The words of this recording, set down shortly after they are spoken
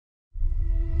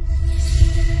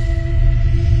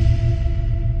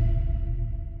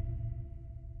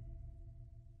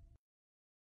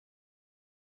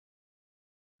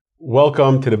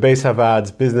Welcome to the Beis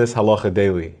Havad's Business Halacha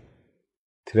Daily.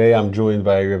 Today I'm joined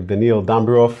by Rav Daniel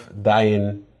Dambrov,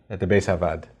 Dayan at the Beis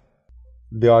Havad.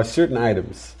 There are certain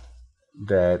items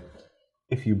that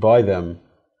if you buy them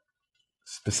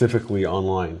specifically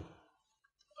online,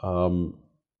 a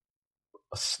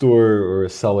store or a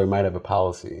seller might have a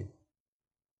policy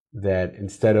that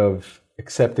instead of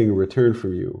accepting a return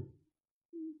from you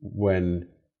when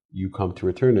you come to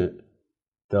return it,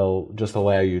 they'll just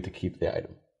allow you to keep the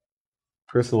item.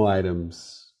 Personal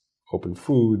items, open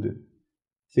food,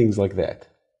 things like that.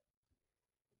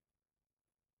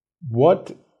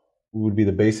 What would be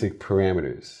the basic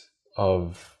parameters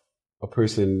of a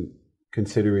person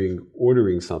considering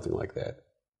ordering something like that,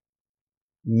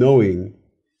 knowing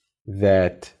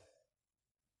that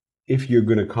if you're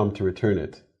going to come to return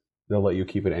it, they'll let you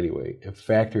keep it anyway, and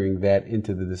factoring that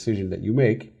into the decision that you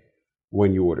make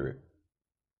when you order it?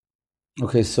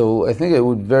 Okay, so I think it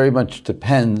would very much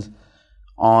depend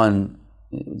on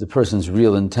the person's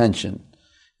real intention.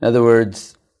 In other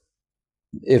words,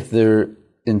 if their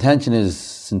intention is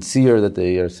sincere, that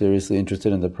they are seriously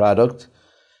interested in the product,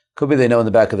 could be they know in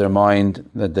the back of their mind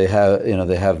that they have,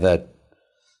 that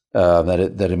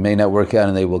it may not work out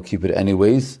and they will keep it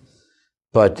anyways.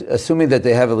 But assuming that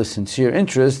they have a sincere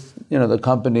interest, the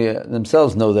company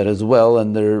themselves know that as well,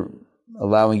 and they're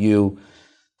allowing you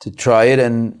to try it,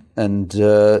 and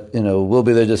will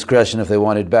be their discretion if they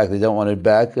want it back. They don't want it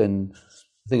back, and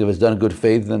I think if it's done in good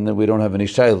faith, then we don't have any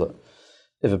shayla.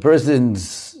 If a person's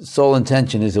sole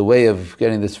intention is a way of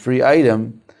getting this free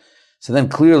item, so then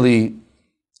clearly,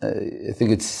 I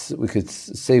think we could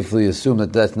safely assume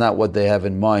that that's not what they have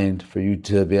in mind, for you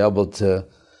to be able to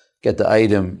get the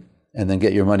item and then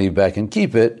get your money back and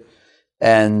keep it.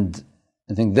 And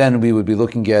I think then we would be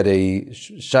looking at a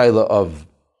shayla of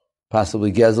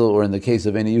possibly gezel, or in the case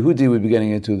of any Yehudi, we'd be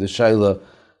getting into the shayla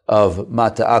of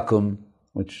mata akum,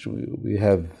 which we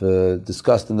have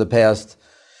discussed in the past,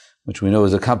 which we know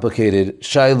is a complicated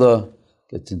shayla,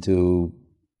 gets into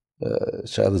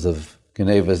shaylas of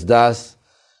genevas das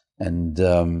and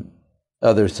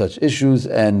other such issues.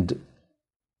 And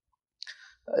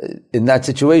in that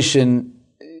situation,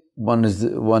 one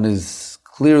is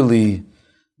clearly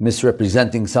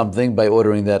misrepresenting something by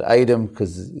ordering that item,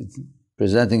 because it's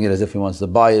presenting it as if he wants to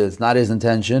buy it. It's not his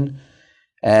intention.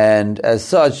 And as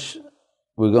such,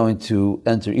 we're going to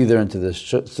enter either into the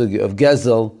sugya of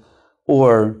gezel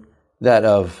or that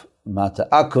of mata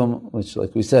akum, which,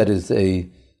 like we said, is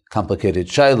a complicated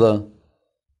shayla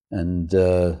and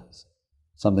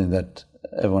something that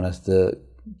everyone has to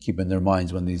keep in their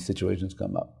minds when these situations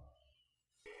come up.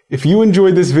 If you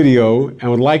enjoyed this video and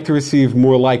would like to receive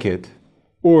more like it,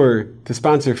 or to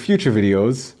sponsor future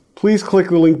videos, please click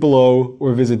the link below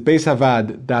or visit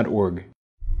beishavad.org.